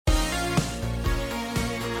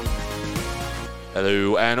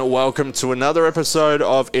Hello and welcome to another episode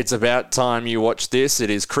of It's About Time You Watch This. It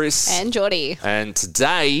is Kris. And Jordie. And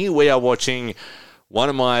today we are watching one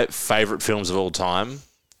of my favourite films of all time,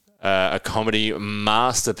 a comedy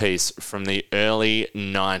masterpiece from the early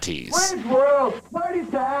 90s. Wayne's World, party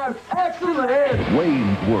time, excellent!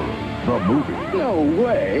 Wayne's World, the movie. No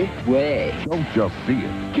way. Don't just see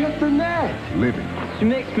it, Get the net. live it, She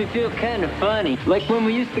makes me feel kind of funny, like when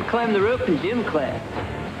we used to climb the rope in gym class.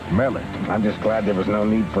 smell it, I'm just glad there was no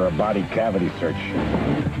need for a body cavity search.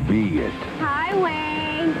 be it. Hi,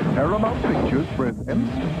 Wayne. Paramount Pictures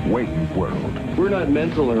presents Wayne's World. We're not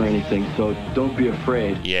mental or anything, so don't be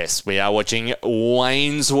afraid. Yes, we are watching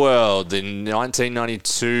Wayne's World, the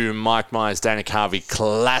 1992 Mike Myers, Dana Carvey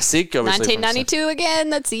classic. Obviously 1992 again.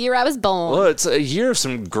 That's the year I was born. Well, it's a year of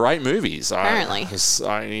some great movies. Apparently.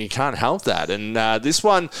 You can't help that. And this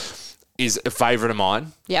one is a favourite of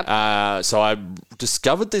mine. Yep. So I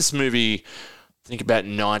discovered this movie, I think about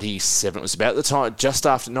 97. It was about the time, just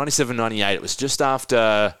after 97, 98. It was just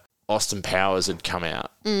after Austin Powers had come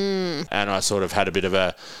out. And I sort of had a bit of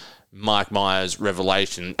a Mike Myers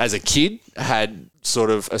revelation. As a kid, had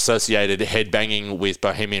sort of associated headbanging with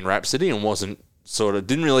Bohemian Rhapsody and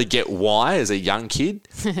didn't really get why as a young kid.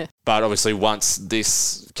 But obviously once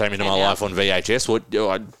this came into my life on VHS,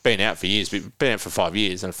 well, I'd been out for years, been out for 5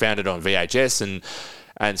 years, and I found it on VHS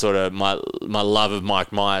and sort of my love of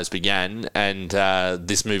Mike Myers began, and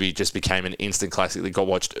this movie just became an instant classic that got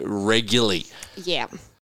watched regularly. Yeah.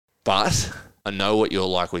 But I know what you're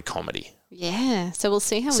like with comedy. Yeah. So we'll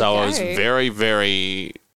see how we go. So I was very,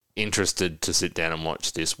 very interested to sit down and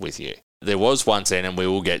watch this with you. There was one scene, and we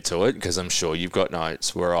will get to it because I'm sure you've got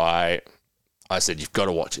notes, where I said, you've got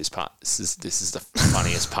to watch this part. This is the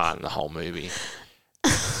funniest part in the whole movie.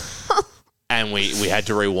 And we had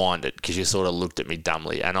to rewind it because you sort of looked at me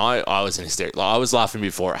dumbly. And I was in hysterics. Like, I was laughing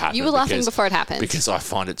before it happened. You were laughing before it happened. Because I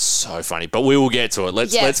find it so funny. But we will get to it.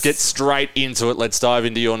 Let's get straight into it. Let's dive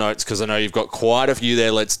into your notes because I know you've got quite a few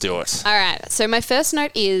there. Let's do it. All right. So my first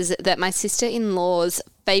note is that my sister-in-law's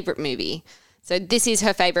favourite movie. So this is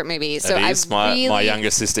her favourite movie. So it is my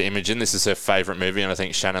younger sister Imogen. This is her favourite movie, and I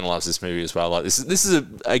think Shannon loves this movie as well. Like this is a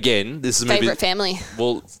movie. Favourite family.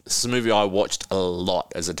 Well, this is a movie I watched a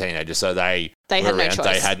lot as a teenager. So they had were no around. choice.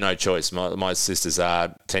 They had no choice. My sisters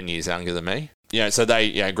are 10 years younger than me. So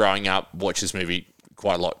they growing up watched this movie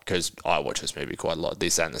quite a lot because I watch this movie quite a lot.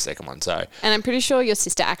 This and the second one. So, and I'm pretty sure your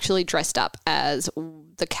sister actually dressed up as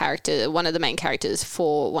one of the main characters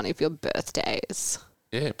for one of your birthdays.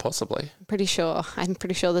 Yeah, possibly. I'm pretty sure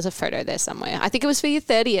there's a photo there somewhere. I think it was for your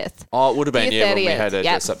 30th. Oh, it would have been, Your when we 30th. had a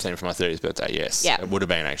dress up scene for my 30th birthday, yes. Yep. It would have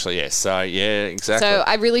been, actually, yes. So, yeah, exactly. So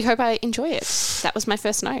I really hope I enjoy it. That was my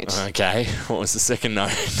first note. Okay, what was the second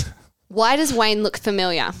note? Why does Wayne look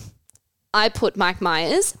familiar? I put Mike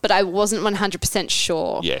Myers, but I wasn't 100%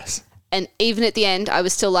 sure. Yes. And even at the end, I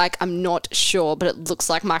was still like, I'm not sure, but it looks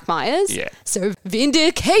like Mike Myers. Yeah. So,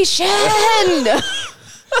 vindication!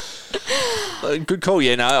 Good call,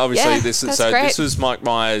 yeah. No, obviously Yeah, this that's great. was Mike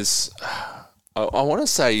Myers. I want to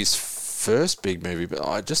say his first big movie, but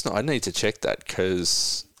I need to check that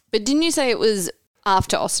because But didn't you say it was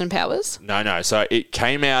after Austin Powers? no. So it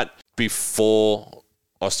came out before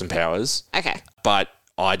Austin Powers, Okay. but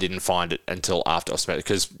I didn't find it until after Austin Powers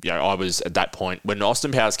because I was at that point when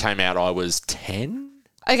Austin Powers came out. I was 10.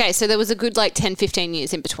 Okay, so there was a good 10, 15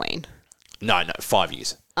 years in between. No, 5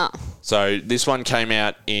 years. Oh. So this one came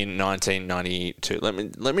out in 1992.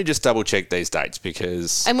 Let me just double check these dates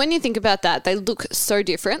because And when you think about that, they look so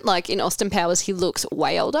different. Like in Austin Powers, he looks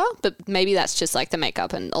way older, but maybe that's just the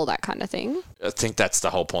makeup and all that kind of thing. I think that's the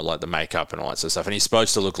whole point, like the makeup and all that sort of stuff. And he's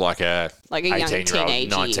supposed to look like a Like a young 18-year-old,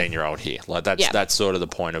 teenager. 19-year-old here. Like that's sort of the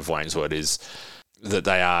point of Wayne's World is that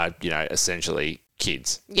they are, essentially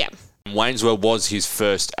kids. Yeah. Wayne's World was his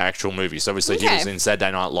first actual movie. So obviously he was in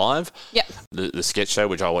Saturday Night Live. Yep. The sketch show,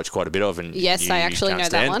 which I watch quite a bit of. And Yes, I actually can't know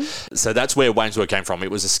stand. that one. So that's where Wayne's World came from. It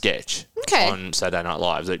was a sketch on Saturday Night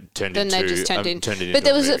Live that turned Then into they just turned into a But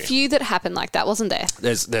there was a movie. few that happened like that, wasn't there?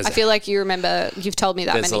 I I feel like you remember, you've told me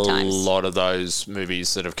that There's many times. a lot of those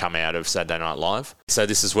movies that have come out of Saturday Night Live. So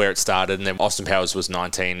this is where it started, and then Austin Powers was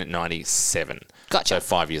 1997. Gotcha. So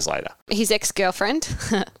 5 years later. His ex-girlfriend,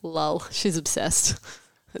 lol, she's obsessed.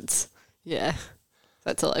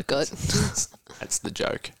 That's all I've got. That's the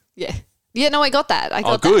joke. Yeah. Yeah, no, I got that. I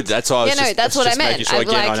got that. good. That's why I was Yeah, no, just- that's I what was I just meant. making sure I'm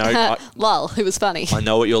again, I know- lol, it was funny. I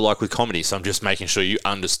know what you're like with comedy, so I'm just making sure you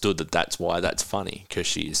understood that that's why that's funny, because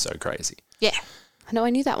she is so crazy. Yeah. I know,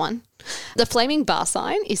 I knew that one. The flaming bar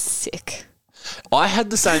sign is sick. I had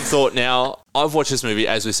the same thought. Now, I've watched this movie,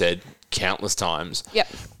 as we said, countless times. Yep.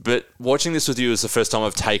 But watching this with you is the first time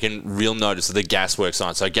I've taken real notice of the Gasworks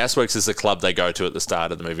sign. So Gasworks is the club they go to at the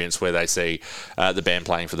start of the movie, and it's where they see the band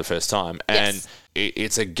playing for the first time. And Yes.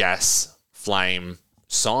 it's a gas flame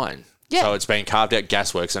sign. Yeah. So it's been carved out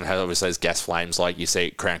Gasworks and has obviously those gas flames like you see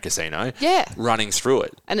at Crown Casino running through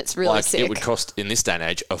it. And it's really sick. It would cost, in this day and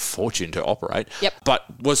age, a fortune to operate. Yep. But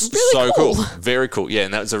was Really so cool. cool. Very cool. Yeah,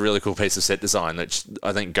 and that was a really cool piece of set design that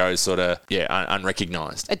I think goes sort of,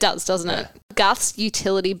 unrecognised. It does, doesn't it? Garth's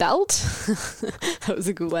utility belt. That was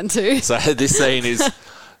a good one too. So this scene is,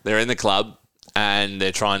 they're in the club and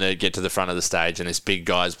they're trying to get to the front of the stage, and this big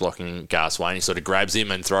guy's blocking Garth's way, and he sort of grabs him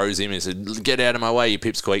and throws him and says, "Get out of my way, you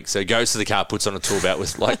pipsqueak." So he goes to the car, puts on a tool belt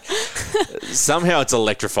with somehow it's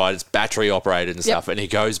electrified, it's battery operated and stuff, and he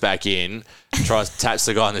goes back in, taps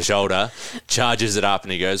the guy on the shoulder, charges it up,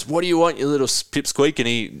 and he goes, "What do you want, you little pipsqueak?" And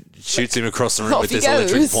he shoots him across the room Off with he this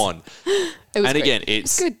electric goes. wand. It was And great. again,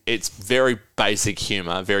 Good. it's very basic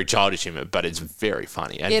humour, very childish humour, but it's very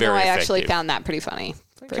funny and very I effective. actually found that pretty funny.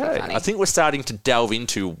 Pretty funny. I think we're starting to delve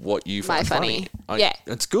into what you find funny. funny. Yeah.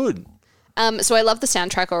 It's good. So I love the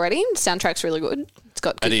soundtrack already. The soundtrack's really good. It's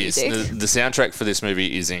got good It is. music. The soundtrack for this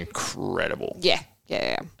movie is incredible. Yeah.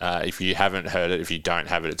 If you haven't heard it, if you don't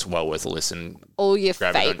have it, it's well worth a listen. All your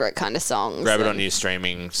Grab it on- favourite kind of songs. Grab it on and- your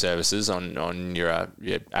streaming services, on your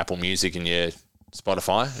Apple Music and your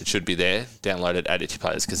Spotify. It should be there. Download it, add it to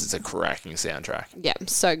your playlist because it's a cracking soundtrack. Yeah,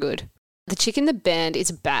 so good. The chick in the band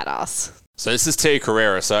is badass. So this is Tia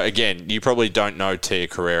Carrera. So again, you probably don't know Tia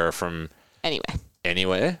Carrera from Anyway,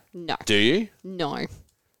 anywhere, no. do you? No.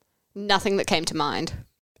 Nothing that came to mind.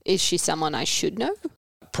 Is she someone I should know?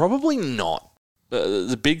 Probably not.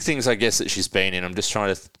 The big things, I guess, that she's been in, I'm just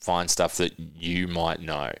trying to find stuff that you might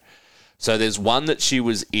know. So there's one that she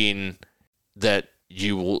was in that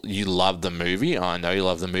you love the movie. I know you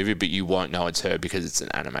love the movie, but you won't know it's her because it's an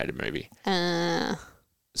animated movie.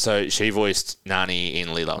 So she voiced Nani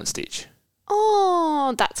in Lilo and Stitch.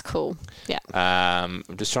 Oh, that's cool. Yeah. I'm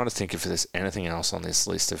just trying to think if there's anything else on this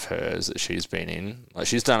list of hers that she's been in. Like,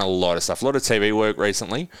 she's done a lot of stuff, a lot of TV work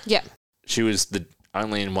recently. Yeah. She was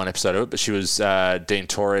only in one episode of it, but she was Dean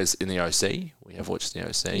Torres in the OC. We have watched the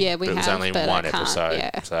OC. Yeah, we but it was have, only in but one I can't, episode.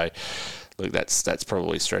 yeah. So, look, that's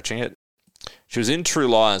probably stretching it. She was in True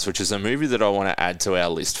Lies, which is a movie that I want to add to our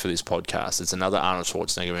list for this podcast. It's another Arnold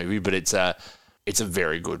Schwarzenegger movie, but it's a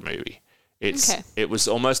very good movie. It was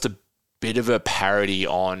almost a bit of a parody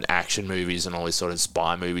on action movies and all these sort of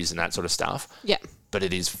spy movies and that sort of stuff. Yeah. But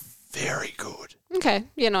it is very good. Okay.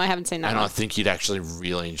 Yeah, no, I haven't seen that And one. I think you'd actually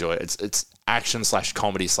really enjoy it. It's action /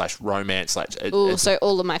 comedy / romance / Ooh, so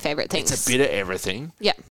all of my favourite things. it's a bit of everything.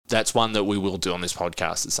 Yeah. That's one that we will do on this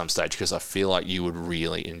podcast at some stage because I feel like you would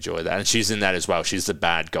really enjoy that. And she's in that as well. She's the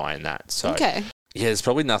bad guy in that. So Okay. yeah, there's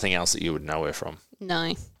probably nothing else that you would know her from.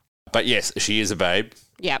 No. But yes, she is a babe.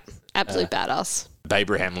 Yep. Absolute badass.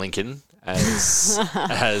 Abraham Lincoln,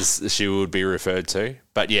 as she would be referred to.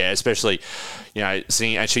 But yeah, especially,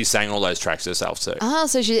 singing, and she sang all those tracks herself too. Oh,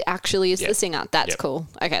 so she actually is Yep. the singer. That's Yep. cool.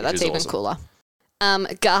 Okay, Which that's is even awesome. cooler.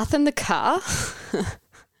 Garth in the car.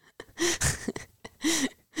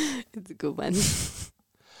 It's a good one.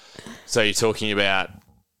 So you're talking about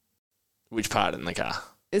which part in the car?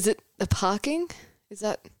 Is it the parking? Is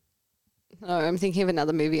that... No, I'm thinking of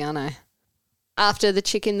another movie, aren't I? After the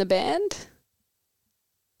chick in the band?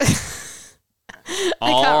 I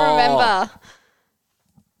can't remember.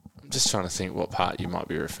 I'm just trying to think what part you might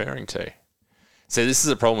be referring to. So this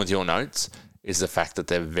is a problem with your notes, is the fact that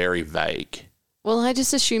they're very vague. Well, I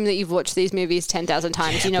just assume that you've watched these movies 10,000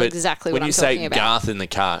 times. You know But exactly what when I'm you talking say about. Garth in the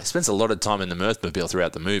car, he spends a lot of time in the Mirthmobile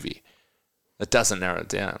throughout the movie. That doesn't narrow it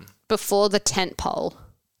down. Before the tent pole.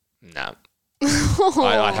 No.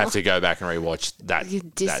 I'd have to go back and rewatch that. You're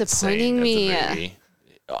that disappointing scene of me. the movie.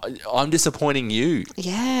 I'm disappointing you.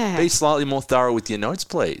 Yeah. Be slightly more thorough with your notes,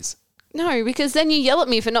 please. No, because then you yell at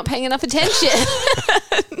me for not paying enough attention.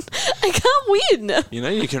 I can't win.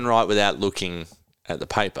 You can write without looking at the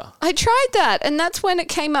paper. I tried that, and that's when it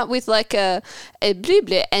came up with like a blue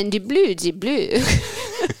blue and the blue.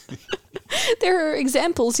 There are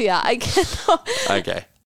examples here. I cannot. Okay.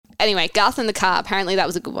 Anyway, Garth in the car. Apparently, that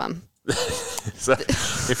was a good one. So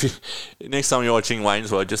next time you're watching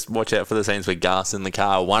Wayne's World, just watch out for the scenes where Garth's in the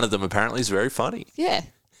car. One of them apparently is very funny. Yeah,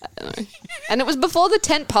 I don't know. And it was before the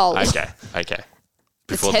tent pole. Okay. The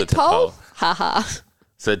Before tent pole? Haha.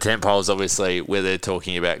 So the tent pole is obviously where they're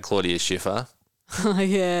talking about Claudia Schiffer. Oh,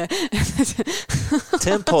 yeah.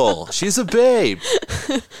 Tent pole. She's a babe.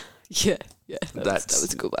 Yeah. That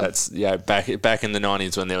was a good one. That's back in the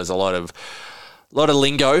 90s when there was a lot of lot of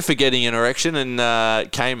lingo for getting an erection,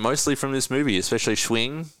 and came mostly from this movie, especially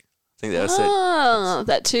swing. I think that was it. Oh,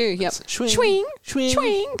 that too. Yep. Swing. Swing. Swing.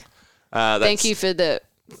 Swing. Thank you for the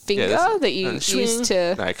finger that you used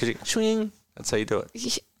to. No, because you swing. That's how you do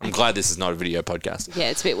it. I'm glad this is not a video podcast. Yeah,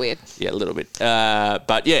 it's a bit weird. Yeah, a little bit.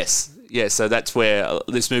 But yes. Yeah, so that's where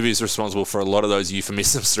this movie is responsible for a lot of those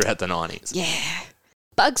euphemisms throughout the 90s. Yeah.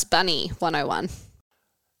 Bugs Bunny 101.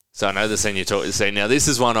 So I know the scene you're talking. See, now this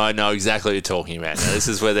is one I know exactly what you're talking about. Now this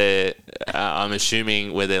is where they're, I'm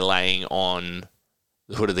assuming, where they're laying on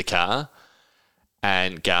the hood of the car,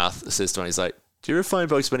 and Garth says to him, he's like, "Do you ever find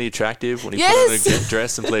Bugs Bunny attractive when he put on a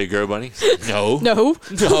dress and play a girl bunny?" He's like, no.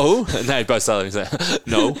 And they both start. He's like,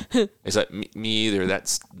 "No." He's like, "Me either.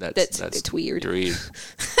 That's it's weird. Weird.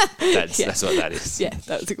 That's what that is." Yeah,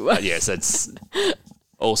 that was a good one. Yes, that's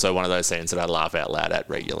also one of those scenes that I laugh out loud at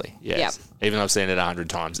regularly. Yes. Yep. Even though I've seen it 100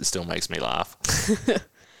 times, it still makes me laugh.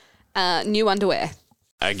 New underwear.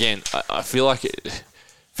 Again, I feel like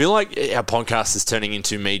our podcast is turning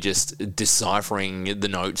into me just deciphering the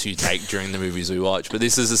notes you take during the movies we watch. But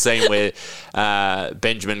this is a scene where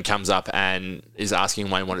Benjamin comes up and is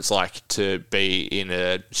asking Wayne what it's like to be in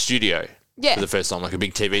a studio for the first time, like a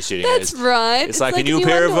big TV studio. That's right. It's like a new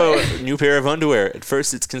pair of underwear. At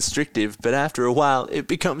first, it's constrictive, but after a while, it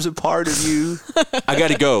becomes a part of you. I got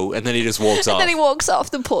to go, and then he just walks off. And then he walks off,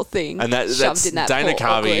 the poor thing. And that's in that Dana poor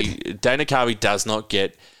awkward. Dana Carvey does not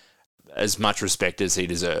get as much respect as he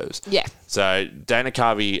deserves. Yeah. So Dana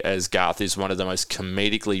Carvey as Garth is one of the most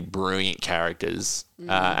comedically brilliant characters.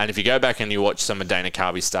 And if you go back and you watch some of Dana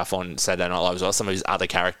Carvey's stuff on Saturday Night Live as well, some of his other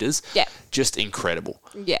characters, just incredible.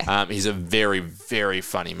 Yeah. He's a very, very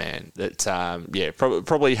funny man that,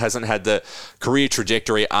 probably hasn't had the career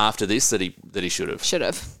trajectory after this that he should have. Should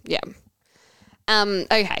have, yeah.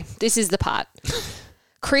 Okay, this is the part.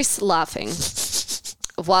 Kris laughing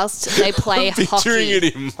whilst they play hockey. Picturing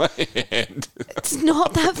it in my head. It's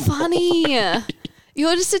not that funny.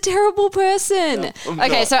 You're just a terrible person. No,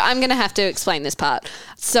 okay, not. so I'm going to have to explain this part.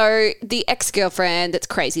 So the ex-girlfriend, that's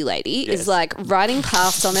crazy lady, is like riding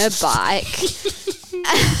past on her bike.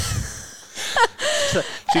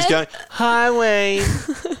 She's going, "Hi, Wayne.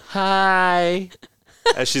 Hi,"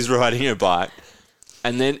 as she's riding her bike.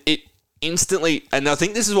 And then it instantly, and I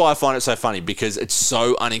think this is why I find it so funny, because it's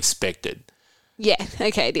so unexpected. Yeah,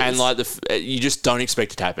 okay, it is. And like you just don't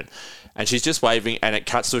expect it to happen. And she's just waving, and it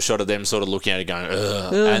cuts to a shot of them sort of looking at it going,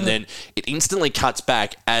 ugh. And then it instantly cuts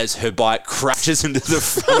back as her bike crashes into the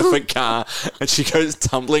front of a car, and she goes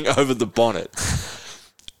tumbling over the bonnet.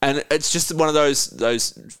 And it's just one of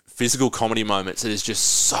those physical comedy moments that is just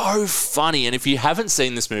so funny. And if you haven't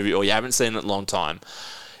seen this movie, or you haven't seen it in a long time,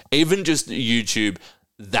 even just YouTube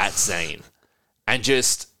that scene and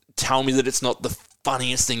just tell me that it's not the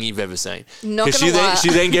funniest thing you've ever seen. Not gonna lie.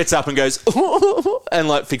 She then gets up and goes and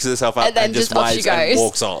like fixes herself up and just waves and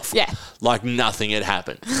walks off. Yeah, like nothing had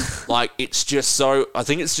happened. Like it's just so. I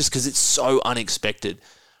think it's just because it's so unexpected.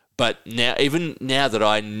 But now, even now that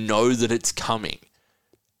I know that it's coming,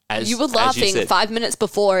 you were laughing 5 minutes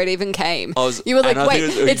before it even came. You were like, "Wait,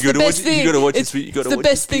 it's the best thing. You got to watch it's the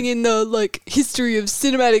best thing in the history of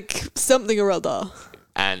cinematic something or other."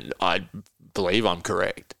 And I believe I'm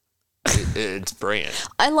correct. It's brilliant.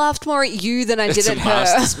 I laughed more at you than I did at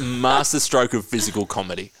her. Master stroke of physical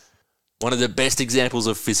comedy. One of the best examples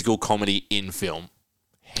of physical comedy in film.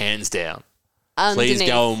 Hands down. Underneath. Please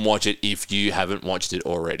go and watch it if you haven't watched it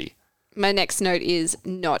already. My next note is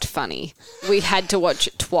not funny. We had to watch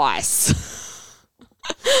it twice.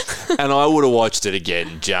 And I would have watched it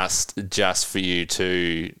again just for you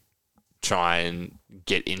to try and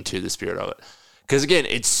get into the spirit of it. Because again,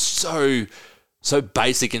 it's so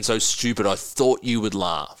basic and so stupid, I thought you would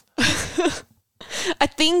laugh. I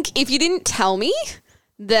think if you didn't tell me,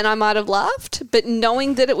 then I might have laughed. But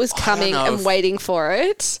knowing that it was coming and waiting for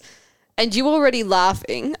it, and you already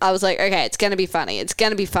laughing, I was like, okay, it's going to be funny. It's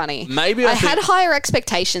going to be funny. Maybe I had higher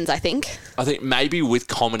expectations, I think. I think maybe with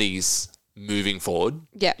comedies moving forward,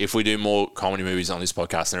 if we do more comedy movies on this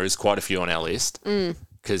podcast, and there is quite a few on our list,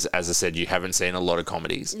 because as I said, you haven't seen a lot of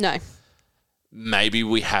comedies. No. Maybe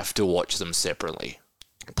we have to watch them separately.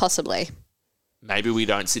 Possibly. Maybe we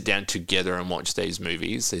don't sit down together and watch these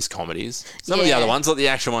movies, these comedies. Some of the other ones, like the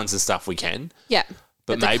action ones and stuff, we can. Yeah.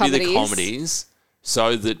 But maybe the comedies,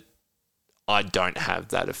 so that I don't have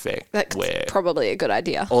that effect. That's probably a good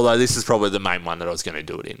idea. Although this is probably the main one that I was going to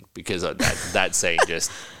do it in, because that scene just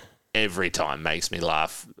every time makes me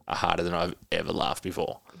laugh harder than I've ever laughed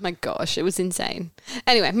before. My gosh, it was insane.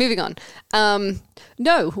 Anyway, moving on.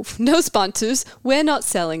 No sponsors. We're not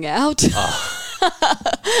selling out. Oh.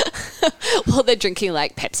 Well, they're drinking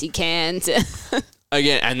like Pepsi cans.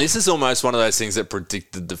 Again, and this is almost one of those things that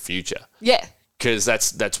predicted the future. Yeah. Because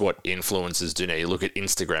that's what influencers do now. You look at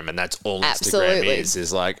Instagram, and that's all Absolutely. Instagram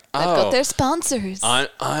is like, They've got their sponsors.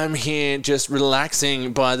 I'm here just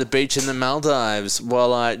relaxing by the beach in the Maldives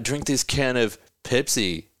while I drink this can of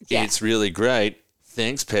Pepsi. Yeah. It's really great.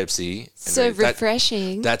 Thanks, Pepsi. So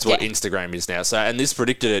refreshing. That's what Instagram is now. So, and this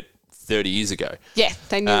predicted it 30 years ago. Yeah,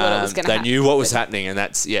 they knew what it was going to happen. They knew what was happening, and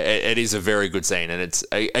that's it is a very good scene. And it's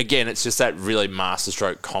again, it's just that really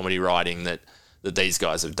masterstroke comedy writing that these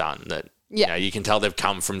guys have done. That you can tell they've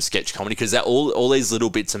come from sketch comedy because all these little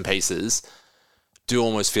bits and pieces do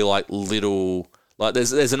almost feel like little. Like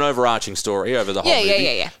there's an overarching story over the whole movie.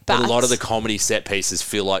 Yeah. But a lot of the comedy set pieces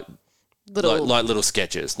feel like little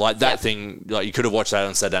sketches. Like that thing, like you could have watched that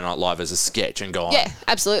on Saturday Night Live as a sketch and gone, yeah,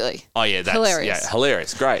 absolutely. Oh yeah, that's hilarious. Yeah,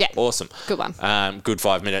 hilarious. Great. Yeah. Awesome. Good one. Good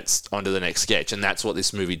 5 minutes onto the next sketch. And that's what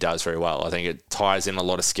this movie does very well. I think it ties in a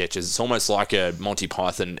lot of sketches. It's almost like a Monty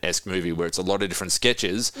Python-esque movie where it's a lot of different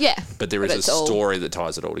sketches. Yeah. But there is a story that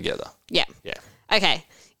ties it all together. Yeah. Yeah. Okay.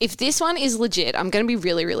 If this one is legit, I'm going to be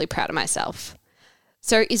really, really proud of myself.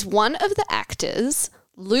 So is one of the actors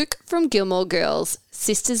Luke from Gilmore Girls'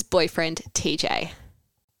 sister's boyfriend, TJ?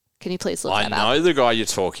 Can you please look that up? I know the guy you're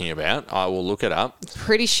talking about. I will look it up.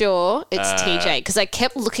 Pretty sure it's TJ because I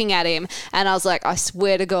kept looking at him and I was like, I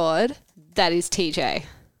swear to God, that is TJ.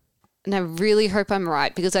 And I really hope I'm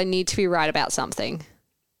right because I need to be right about something.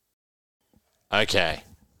 Okay.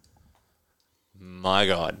 My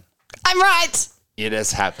God. I'm right. It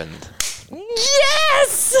has happened.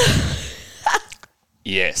 Yes.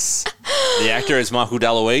 Yes. The actor is Michael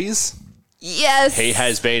DeLuise. Yes. He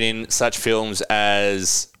has been in such films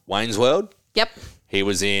as Wayne's World. Yep. He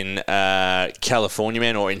was in California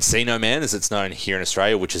Man or Encino Man, as it's known here in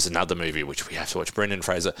Australia, which is another movie which we have to watch. Brendan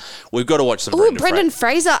Fraser. We've got to watch some Brendan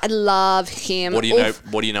Fraser. I love him. What do you know?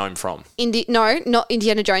 What do you know him from? No, not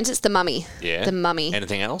Indiana Jones. It's The Mummy. Yeah. The Mummy.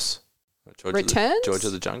 Anything else? Returns? George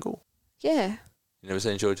of the Jungle. Yeah. You never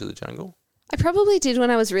seen George of the Jungle? I probably did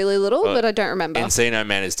when I was really little, but I don't remember. Encino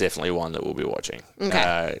Man is definitely one that we'll be watching.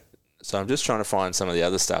 Okay. So I'm just trying to find some of the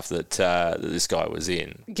other stuff that this guy was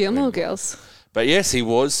in. Gilmore Girls. But yes, he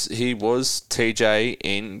was TJ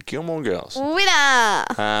in Gilmore Girls.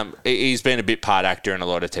 Winner! He's been a bit part actor in a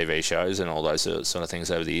lot of TV shows and all those sort of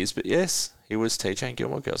things over the years. But yes, he was TJ in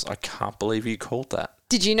Gilmore Girls. I can't believe you called that.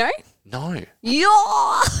 Did you know? No.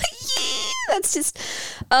 Yeah! That's just...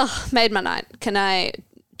 Oh, made my night. Can I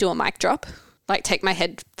do a mic drop? Like take my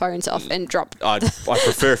headphones off and drop... I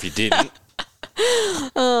prefer if you didn't.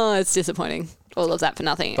 Oh, it's disappointing. All of that for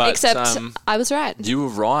nothing. But, except I was right. You were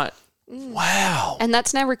right. Wow. And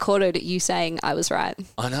that's now recorded, you saying I was right.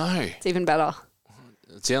 I know. It's even better.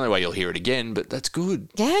 It's the only way you'll hear it again, but that's good.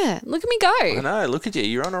 Yeah. Look at me go. I know. Look at you.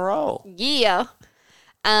 You're on a roll. Yeah.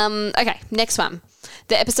 Okay, next one.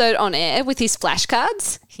 The episode on air with his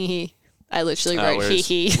flashcards. I literally wrote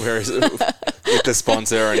hee. Where is it? With the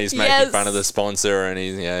sponsor, and he's making fun of the sponsor, and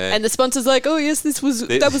he's And the sponsor's like, "Oh yes, that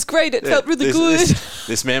was great. It felt really good."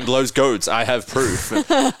 This man blows goats. I have proof.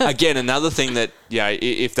 Again, another thing that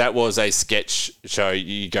if that was a sketch show,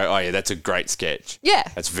 you go, "Oh yeah, that's a great sketch." Yeah,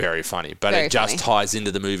 that's very funny. But very it just funny. ties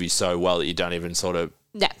into the movie so well that you don't even sort of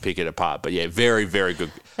pick it apart. But yeah, very very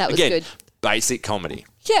good. That was Again, good. Basic comedy.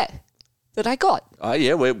 Yeah. That I got. Oh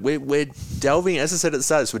yeah, we're delving, as I said at the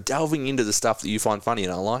start, we're delving into the stuff that you find funny,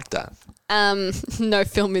 and I like that. No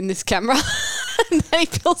film in this camera. And then he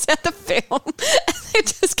pulls out the film and it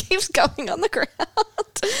just keeps going on the ground.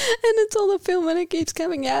 And it's all the film and it keeps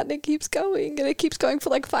coming out and it keeps going and it keeps going for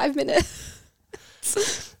like 5 minutes.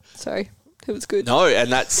 Sorry, it was good. No, and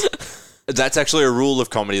that's actually a rule of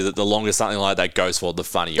comedy that the longer something like that goes for, the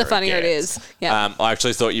funnier it is. Yeah. I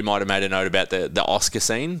actually thought you might have made a note about the Oscar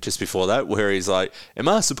scene just before that, where he's like, "Am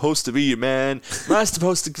I supposed to be your man? Am I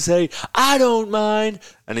supposed to say, I don't mind?"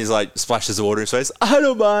 And he's like, splashes the water in his face. "I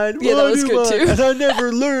don't mind. Yeah, that was good too. And I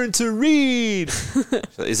never learned to read."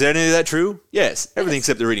 So is any of that true? Yes. Everything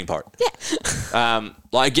except the reading part. Yeah.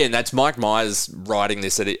 Again, that's Mike Myers writing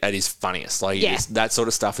this at his funniest. That sort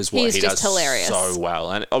of stuff is what he does hilarious. So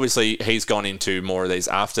well. And obviously, he's gone into more of these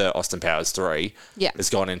after Austin Powers 3. Yeah. Has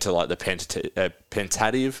gone into like the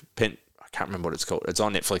pentative. I can't remember what it's called. It's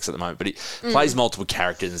on Netflix at the moment, but he plays multiple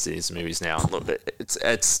characters in his movies now. Look,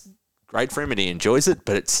 it's great for him and he enjoys it,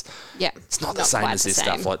 but it's not the same as this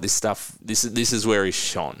stuff. Like this stuff, this is where he's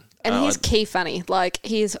shone. And he's key funny. Like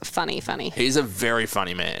he's funny. He's a very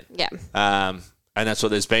funny man. Yeah. And that's what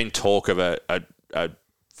there's been talk of a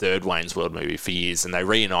third Wayne's World movie for years, and they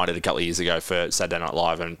reunited a couple of years ago for Saturday Night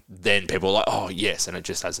Live, and then people were like, "Oh yes," and it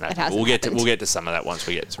just hasn't happened. We'll get to some of that once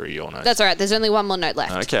we get through your notes. That's all right. There's only one more note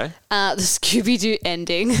left. Okay. The Scooby-Doo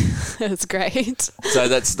ending. That's great. So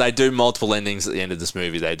they do multiple endings at the end of this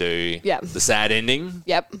movie. They do the sad ending.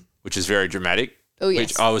 Yep. Which is very dramatic. Oh yes.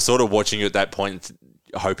 Which I was sort of watching you at that point,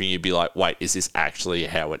 hoping you'd be like, "Wait, is this actually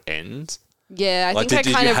how it ends?" Yeah, I think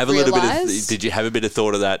I kind of realised. Did you have a bit of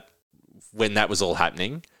thought of that when that was all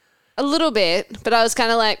happening? A little bit, but I was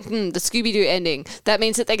kind of like, the Scooby-Doo ending. That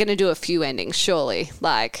means that they're going to do a few endings, surely.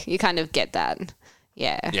 Like, you kind of get that.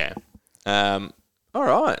 Yeah. Yeah. All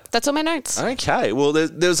right. That's all my notes. Okay. Well,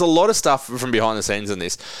 there's a lot of stuff from behind the scenes in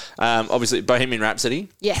this. Obviously, Bohemian Rhapsody.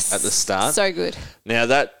 Yes. At the start. So good. Now,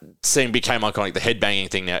 that scene became iconic, the headbanging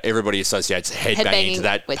thing. Now, everybody associates headbanging to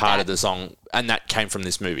that part of the song, and that came from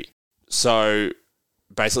this movie. So,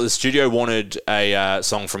 basically, the studio wanted a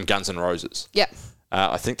song from Guns N' Roses. Yep.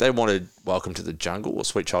 I think they wanted Welcome to the Jungle or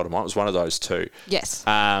Sweet Child of Mine. It was one of those two. Yes.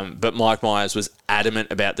 But Mike Myers was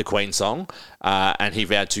adamant about the Queen song, and he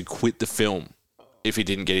vowed to quit the film if he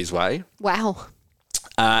didn't get his way. Wow.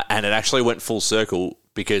 And it actually went full circle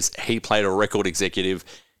because he played a record executive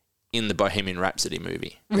in the Bohemian Rhapsody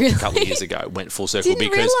movie a couple of years ago. Went full circle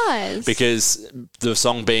because the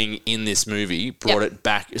song being in this movie brought it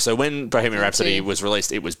back. So when Bohemian Rhapsody was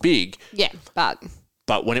released, it was big. Yeah,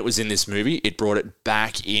 But when it was in this movie, it brought it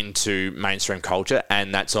back into mainstream culture,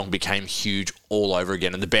 and that song became huge all over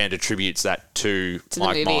again. And the band attributes that to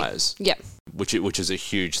Mike Myers. Yeah. Which is a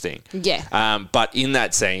huge thing. Yeah. But in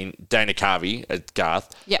that scene, Dana Carvey, Garth,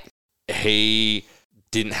 he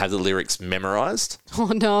didn't have the lyrics memorized. Oh,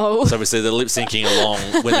 no. So obviously they're lip syncing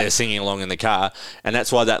along when they're singing along in the car. And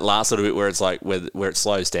that's why that last little bit where it's like, where it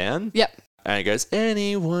slows down. Yep. And it goes,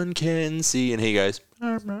 anyone can see. And he goes,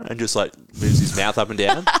 and just like moves his mouth up and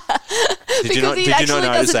down. Did you not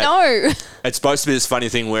notice that? Know. It's supposed to be this funny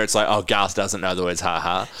thing where it's like, oh, Garth doesn't know the words, ha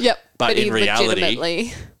ha. Yep. But in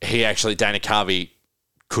reality, Dana Carvey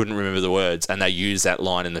couldn't remember the words, and they used that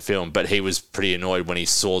line in the film. But he was pretty annoyed when he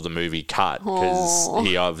saw the movie cut because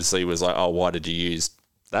he obviously was like, oh, why did you use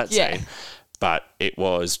that scene? But it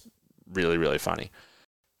was really, really funny.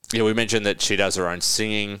 Yeah, we mentioned that she does her own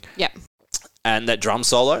singing. Yep. And that drum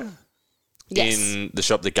solo in the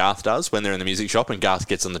shop that Garth does when they're in the music shop and Garth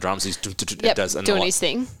gets on the drums, he's doing his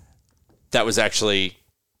thing. That was actually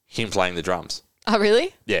him playing the drums. Oh,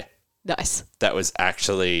 really? Yeah. Nice. That was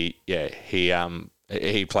actually,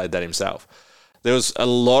 he played that himself. There was a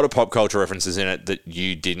lot of pop culture references in it that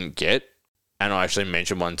you didn't get, and I actually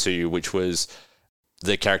mentioned one to you, which was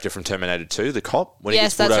the character from Terminator 2, the cop. When he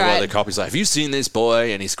gets pulled over by the cop, he's like, have you seen this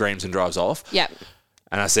boy? And he screams and drives off. Yep.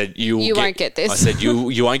 And I said, you won't get this. I said,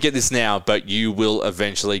 you won't get this now, but you will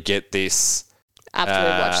eventually get this. After we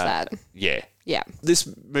watch that. Yeah. Yeah.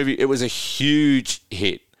 This movie, it was a huge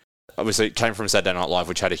hit. Obviously, it came from Saturday Night Live,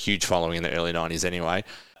 which had a huge following in the early 90s anyway.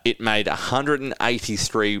 It made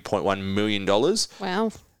 $183.1 million.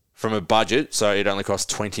 Wow. From a budget, so it only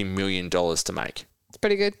cost $20 million to make. It's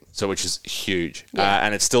pretty good. So, which is huge. Yeah.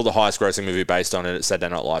 And it's still the highest grossing movie based on a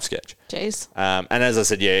Saturday Night Live sketch. Jeez. And as I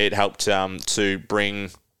said, it helped to bring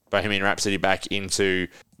Bohemian Rhapsody back into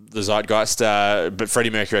the zeitgeist. But Freddie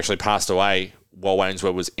Mercury actually passed away while Wayne's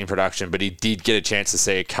World was in production, but he did get a chance to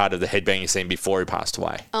see a cut of the headbanging scene before he passed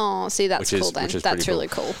away. Oh, see, that's cool then. That's really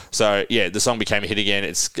cool. So, the song became a hit again.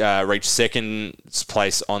 It's reached second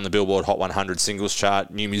place on the Billboard Hot 100 singles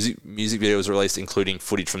chart. New music video was released, including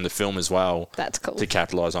footage from the film as well. That's cool. To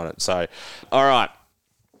capitalise on it. So, all right.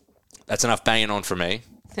 That's enough banging on for me.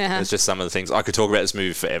 It's just some of the things. I could talk about this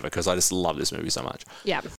movie forever because I just love this movie so much.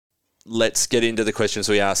 Yeah. Let's get into the questions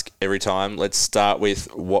we ask every time. Let's start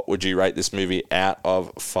with, what would you rate this movie out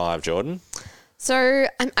of 5, Jordan? So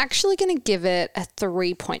I'm actually going to give it a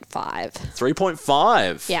 3.5.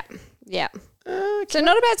 3.5? Yeah. Yeah. Okay. So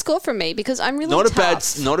not a bad score from me because I'm really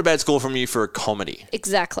tough. Not a bad score from you for a comedy.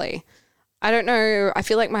 Exactly. I don't know. I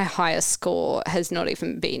feel like my highest score has not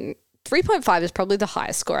even been... 3.5 is probably the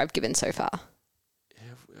highest score I've given so far.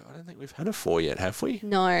 I don't think we've had a 4 yet, have we?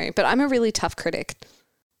 No, but I'm a really tough critic.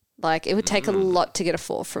 Like, it would take a lot to get a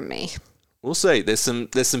 4 from me. We'll see. There's some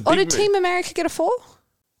big... Or did Team America get a 4?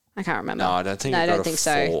 I can't remember. No, I don't think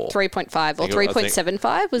so. 3.5 or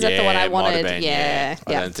 3.75? Was that the one I wanted? Been, yeah.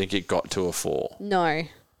 I don't think it got to a 4. No.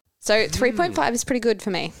 So 3.5 is pretty good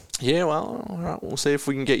for me. Yeah, well, all right. We'll see if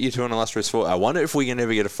we can get you to an illustrious 4. I wonder if we can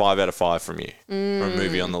ever get a 5 out of 5 from you for a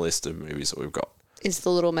movie on the list of movies that we've got. Is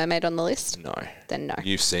The Little Mermaid on the list? No. Then no.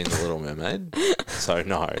 You've seen The Little Mermaid, so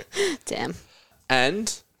no. Damn.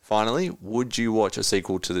 And... finally, would you watch a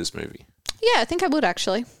sequel to this movie? Yeah, I think I would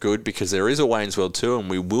actually. Good, because there is a Wayne's World 2 and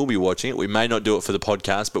we will be watching it. We may not do it for the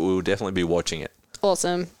podcast, but we will definitely be watching it.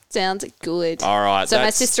 Awesome. Sounds good. All right. So my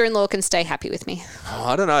sister-in-law can stay happy with me.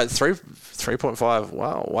 I don't know. 3.5.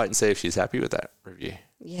 Wow. Wait and see if she's happy with that review.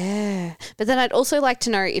 Yeah. But then I'd also like to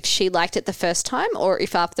know if she liked it the first time or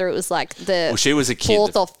if after it was like she was a kid.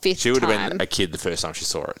 Fourth or fifth She would have time. been a kid the first time she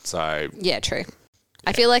saw it. So yeah, true.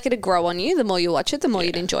 I feel like it'd grow on you. The more you watch it, the more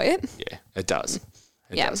you'd enjoy it. Yeah, it does.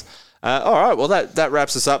 It Yeah. does. All right. Well, that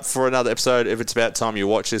wraps us up for another episode. If it's about time you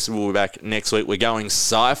watch this, we'll be back next week. We're going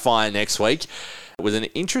sci-fi next week with an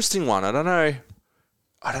interesting one. I don't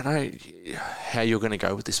know how you're going to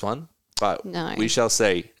go with this one, but we shall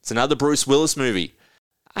see. It's another Bruce Willis movie.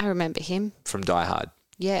 I remember him. From Die Hard.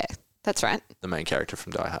 Yeah, that's right. The main character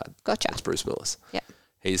from Die Hard. Gotcha. It's Bruce Willis. Yeah.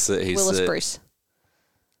 He's Bruce.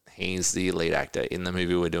 He's the lead actor in the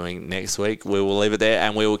movie we're doing next week. We will leave it there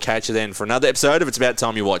and we will catch you then for another episode of It's About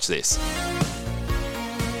Time You Watch This.